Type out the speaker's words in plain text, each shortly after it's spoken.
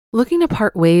Looking to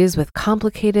part ways with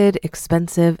complicated,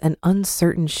 expensive, and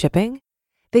uncertain shipping?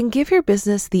 Then give your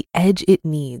business the edge it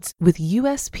needs with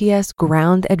USPS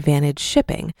Ground Advantage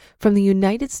shipping from the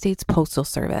United States Postal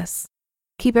Service.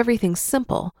 Keep everything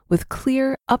simple with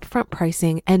clear, upfront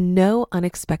pricing and no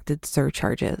unexpected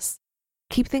surcharges.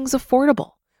 Keep things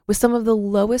affordable with some of the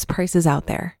lowest prices out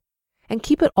there. And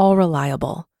keep it all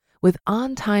reliable with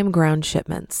on-time ground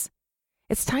shipments.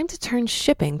 It's time to turn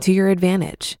shipping to your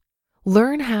advantage.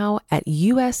 Learn how at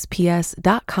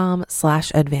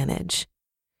USPS.com/advantage.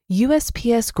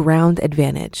 USPS Ground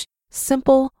Advantage.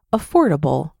 Simple,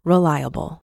 affordable,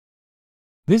 reliable.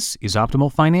 This is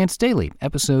Optimal Finance Daily,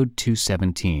 episode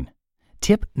 217.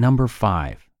 Tip number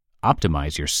 5.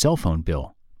 Optimize your cell phone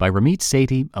bill by Ramit,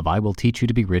 Sethi of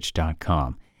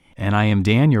IWillTeachYouToBeRich.com. And I am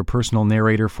Dan, your personal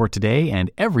narrator for today and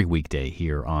every weekday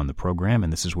here on the program.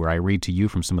 And this is where I read to you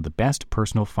from some of the best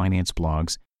personal finance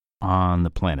blogs on the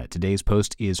planet. Today's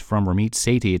post is from Ramit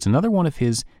Sethi. It's another one of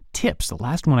his tips. The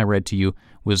last one I read to you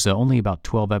was only about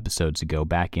 12 episodes ago,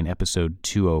 back in episode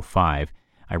 205.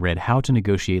 I read How to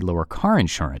Negotiate Lower Car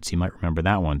Insurance. You might remember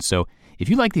that one. So if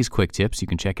you like these quick tips, you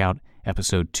can check out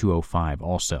episode 205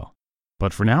 also.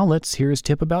 But for now, let's hear his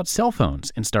tip about cell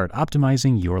phones and start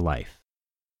optimizing your life.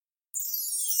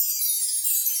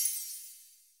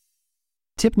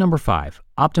 Tip number 5.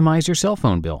 Optimize your cell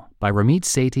phone bill by Ramit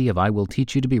Sethi of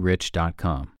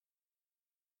IWillTeachYouToBeRich.com.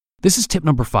 This is tip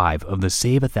number 5 of the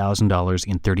Save $1,000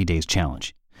 in 30 Days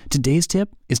Challenge. Today's tip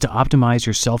is to optimize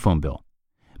your cell phone bill.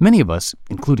 Many of us,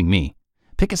 including me,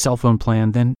 pick a cell phone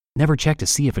plan, then never check to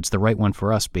see if it's the right one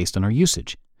for us based on our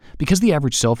usage. Because the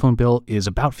average cell phone bill is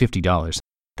about $50,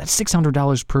 that's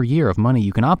 $600 per year of money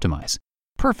you can optimize.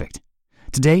 Perfect.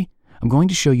 Today, I'm going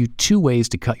to show you 2 ways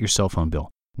to cut your cell phone bill.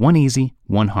 One easy,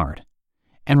 one hard.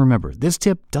 And remember, this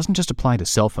tip doesn't just apply to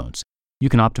cell phones. You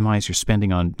can optimize your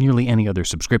spending on nearly any other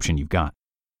subscription you've got.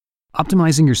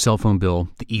 Optimizing your cell phone bill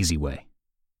the easy way.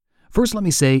 First, let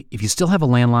me say, if you still have a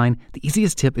landline, the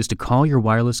easiest tip is to call your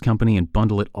wireless company and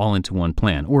bundle it all into one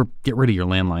plan, or get rid of your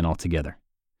landline altogether.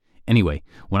 Anyway,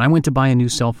 when I went to buy a new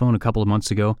cell phone a couple of months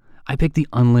ago, I picked the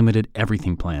unlimited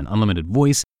everything plan, unlimited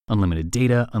voice, unlimited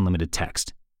data, unlimited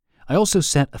text. I also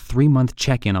set a 3-month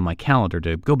check-in on my calendar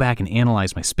to go back and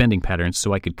analyze my spending patterns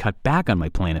so I could cut back on my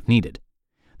plan if needed.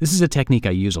 This is a technique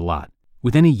I use a lot.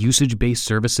 With any usage-based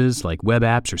services like web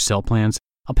apps or cell plans,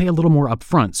 I'll pay a little more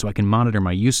upfront so I can monitor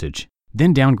my usage,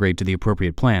 then downgrade to the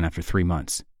appropriate plan after 3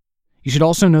 months. You should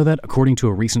also know that, according to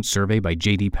a recent survey by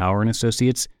J.D. Power and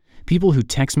Associates, people who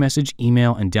text message,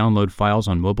 email, and download files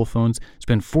on mobile phones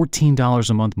spend $14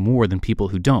 a month more than people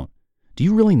who don't. Do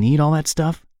you really need all that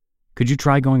stuff? Could you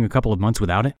try going a couple of months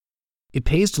without it? It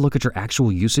pays to look at your actual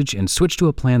usage and switch to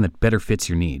a plan that better fits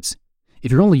your needs.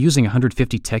 If you're only using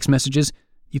 150 text messages,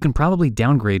 you can probably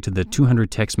downgrade to the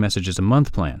 200 text messages a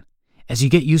month plan. As you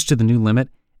get used to the new limit,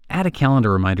 add a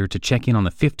calendar reminder to check in on the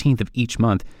 15th of each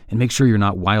month and make sure you're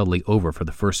not wildly over for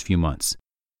the first few months.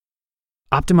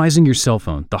 Optimizing your cell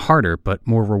phone, the harder but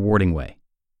more rewarding way.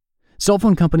 Cell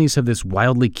phone companies have this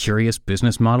wildly curious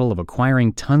business model of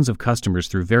acquiring tons of customers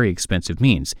through very expensive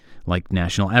means, like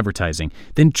national advertising,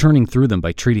 then churning through them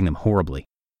by treating them horribly.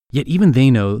 Yet even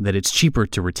they know that it's cheaper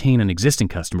to retain an existing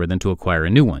customer than to acquire a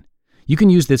new one. You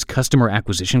can use this customer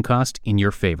acquisition cost in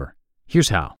your favor. Here's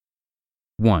how.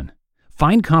 1.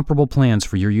 Find comparable plans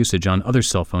for your usage on other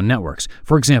cell phone networks.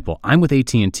 For example, I'm with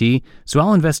AT&T, so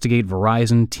I'll investigate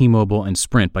Verizon, T-Mobile, and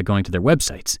Sprint by going to their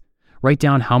websites. Write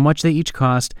down how much they each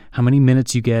cost, how many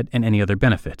minutes you get, and any other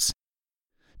benefits.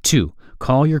 2.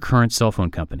 Call your current cell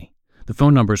phone company. The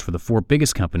phone numbers for the 4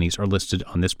 biggest companies are listed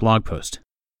on this blog post.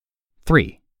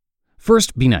 3.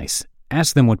 First, be nice.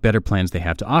 Ask them what better plans they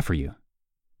have to offer you.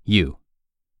 You.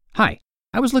 Hi,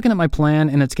 I was looking at my plan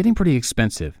and it's getting pretty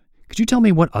expensive. Could you tell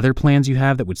me what other plans you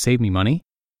have that would save me money?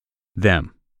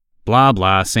 Them. Blah,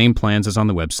 blah, same plans as on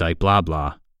the website, blah,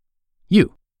 blah.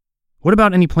 You. What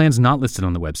about any plans not listed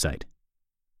on the website?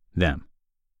 Them.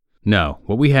 No,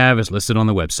 what we have is listed on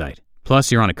the website.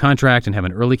 Plus, you're on a contract and have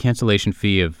an early cancellation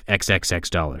fee of XXX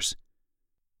dollars.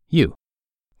 You.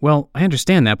 Well, I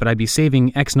understand that, but I'd be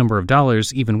saving X number of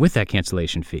dollars even with that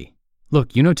cancellation fee.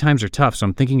 Look, you know times are tough, so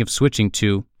I'm thinking of switching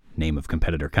to name of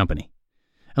competitor company.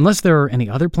 Unless there are any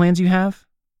other plans you have?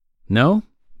 No?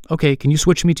 Okay, can you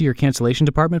switch me to your cancellation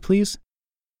department, please?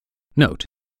 Note.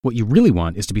 What you really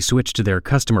want is to be switched to their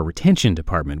customer retention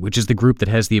department, which is the group that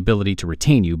has the ability to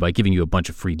retain you by giving you a bunch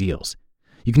of free deals.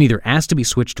 You can either ask to be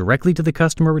switched directly to the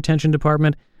customer retention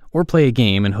department or play a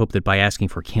game and hope that by asking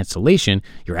for cancellation,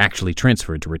 you're actually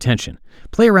transferred to retention.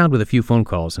 Play around with a few phone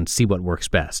calls and see what works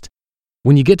best.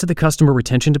 When you get to the customer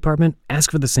retention department, ask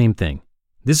for the same thing.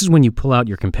 This is when you pull out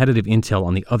your competitive intel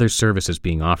on the other services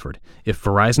being offered. If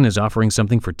Verizon is offering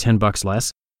something for $10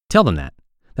 less, tell them that.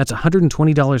 That's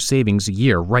 $120 savings a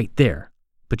year right there.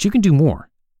 But you can do more.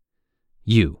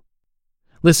 You.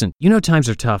 Listen, you know times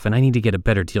are tough and I need to get a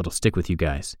better deal to stick with you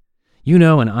guys. You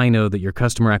know and I know that your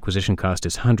customer acquisition cost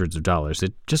is hundreds of dollars.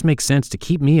 It just makes sense to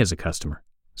keep me as a customer.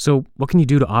 So what can you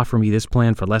do to offer me this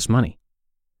plan for less money?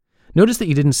 Notice that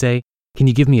you didn't say, can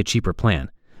you give me a cheaper plan?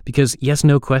 Because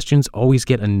yes-no questions always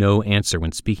get a no answer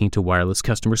when speaking to wireless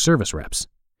customer service reps.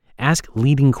 Ask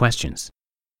leading questions.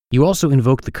 You also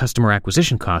invoke the customer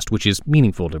acquisition cost, which is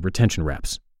meaningful to retention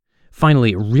reps.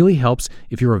 Finally, it really helps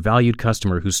if you're a valued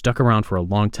customer who's stuck around for a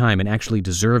long time and actually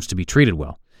deserves to be treated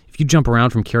well. If you jump around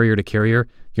from carrier to carrier,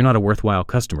 you're not a worthwhile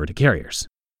customer to carriers.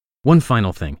 One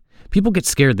final thing. People get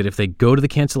scared that if they go to the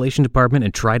cancellation department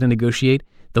and try to negotiate,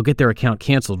 they'll get their account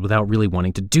canceled without really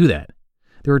wanting to do that.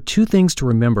 There are two things to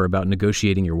remember about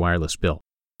negotiating your wireless bill.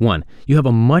 One, you have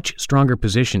a much stronger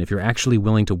position if you're actually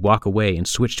willing to walk away and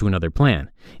switch to another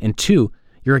plan. And two,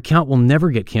 your account will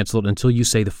never get canceled until you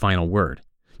say the final word.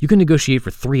 You can negotiate for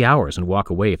 3 hours and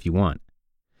walk away if you want.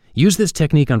 Use this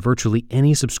technique on virtually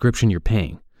any subscription you're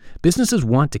paying. Businesses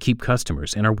want to keep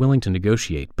customers and are willing to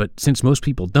negotiate, but since most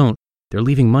people don't, they're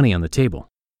leaving money on the table.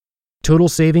 Total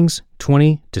savings,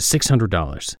 $20 to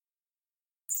 $600.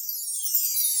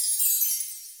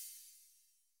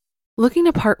 Looking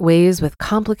to part ways with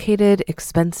complicated,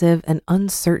 expensive, and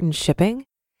uncertain shipping?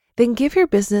 Then give your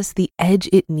business the edge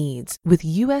it needs with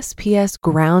USPS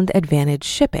Ground Advantage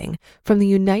shipping from the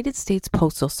United States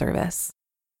Postal Service.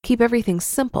 Keep everything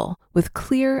simple with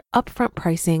clear, upfront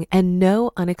pricing and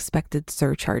no unexpected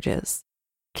surcharges.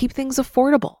 Keep things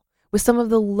affordable with some of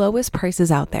the lowest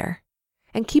prices out there.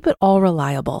 And keep it all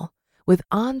reliable with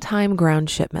on-time ground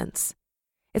shipments.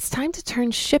 It's time to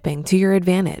turn shipping to your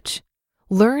advantage.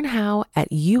 Learn how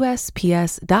at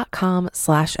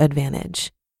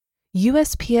USPS.com/advantage.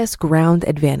 USPS Ground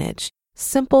Advantage.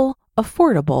 Simple,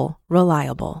 affordable,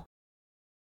 reliable.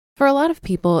 For a lot of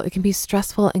people, it can be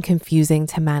stressful and confusing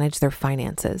to manage their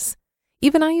finances.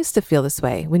 Even I used to feel this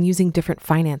way when using different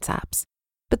finance apps.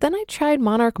 But then I tried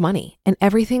Monarch Money and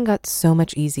everything got so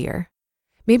much easier.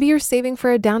 Maybe you're saving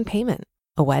for a down payment,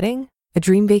 a wedding, a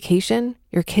dream vacation,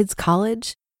 your kids'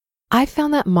 college. I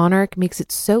found that Monarch makes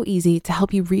it so easy to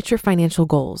help you reach your financial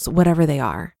goals, whatever they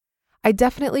are. I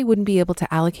definitely wouldn't be able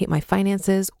to allocate my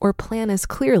finances or plan as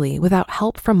clearly without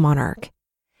help from Monarch.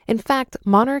 In fact,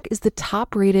 Monarch is the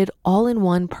top-rated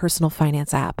all-in-one personal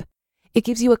finance app. It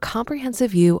gives you a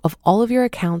comprehensive view of all of your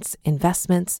accounts,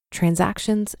 investments,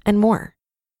 transactions, and more.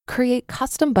 Create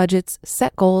custom budgets,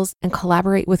 set goals, and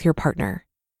collaborate with your partner.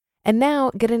 And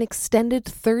now get an extended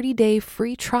 30-day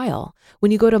free trial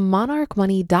when you go to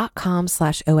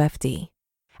monarchmoney.com/OFD.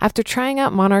 After trying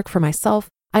out Monarch for myself,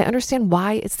 I understand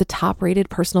why it's the top-rated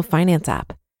personal finance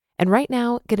app. And right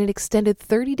now, get an extended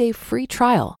 30-day free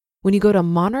trial when you go to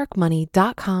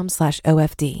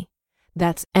monarchmoney.com/OFD.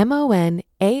 That's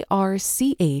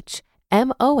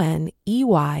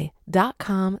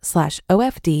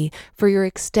monarchmoney.com/OFD for your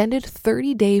extended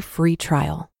 30-day free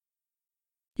trial.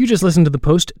 You just listened to the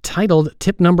post titled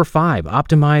Tip Number 5,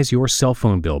 Optimize Your Cell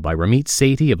Phone Bill by Ramit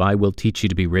Sethi of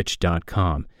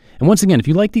IWillTeachYouToBeRich.com. And once again, if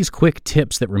you like these quick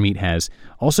tips that Ramit has,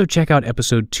 also check out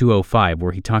episode 205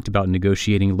 where he talked about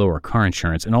negotiating lower car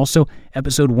insurance, and also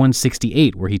episode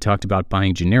 168 where he talked about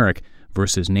buying generic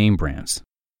versus name brands.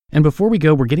 And before we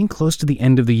go, we're getting close to the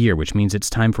end of the year, which means it's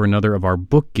time for another of our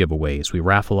book giveaways. We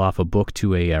raffle off a book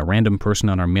to a random person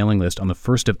on our mailing list on the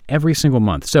first of every single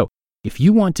month. So if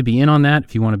you want to be in on that,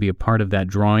 if you want to be a part of that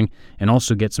drawing and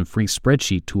also get some free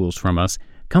spreadsheet tools from us,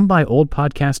 come by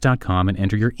oldpodcast.com and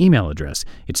enter your email address.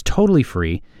 It's totally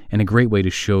free and a great way to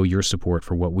show your support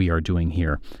for what we are doing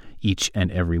here each and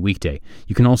every weekday.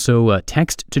 You can also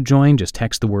text to join. Just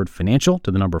text the word financial to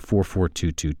the number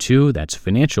 44222. That's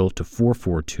financial to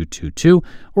 44222.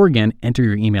 Or again, enter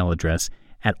your email address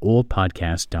at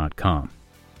oldpodcast.com.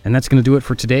 And that's going to do it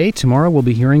for today. Tomorrow we'll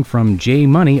be hearing from Jay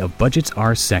Money of Budgets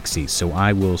Are Sexy. So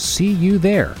I will see you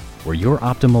there where your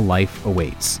optimal life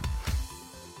awaits.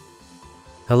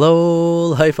 Hello,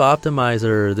 Life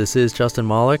Optimizer. This is Justin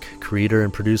Malik, creator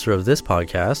and producer of this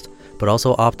podcast, but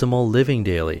also Optimal Living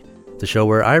Daily, the show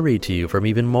where I read to you from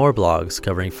even more blogs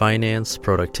covering finance,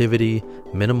 productivity,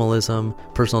 minimalism,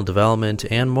 personal development,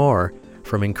 and more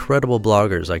from incredible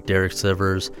bloggers like Derek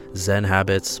Sivers, Zen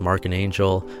Habits, Mark and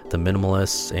Angel, The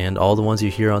Minimalists, and all the ones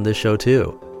you hear on this show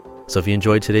too. So if you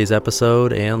enjoyed today's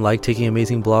episode and like taking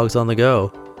amazing blogs on the go,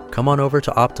 come on over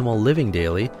to Optimal Living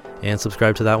Daily and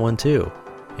subscribe to that one too.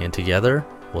 And together,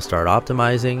 we'll start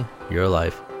optimizing your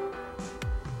life.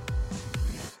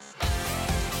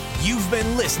 You've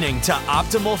been listening to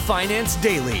Optimal Finance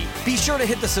Daily. Be sure to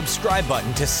hit the subscribe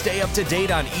button to stay up to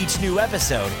date on each new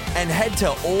episode and head to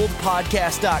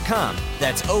oldpodcast.com.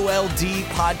 That's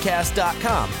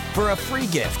OLDpodcast.com for a free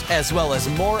gift as well as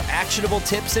more actionable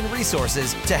tips and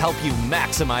resources to help you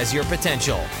maximize your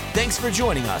potential. Thanks for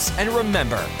joining us, and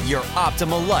remember, your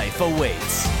optimal life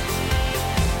awaits.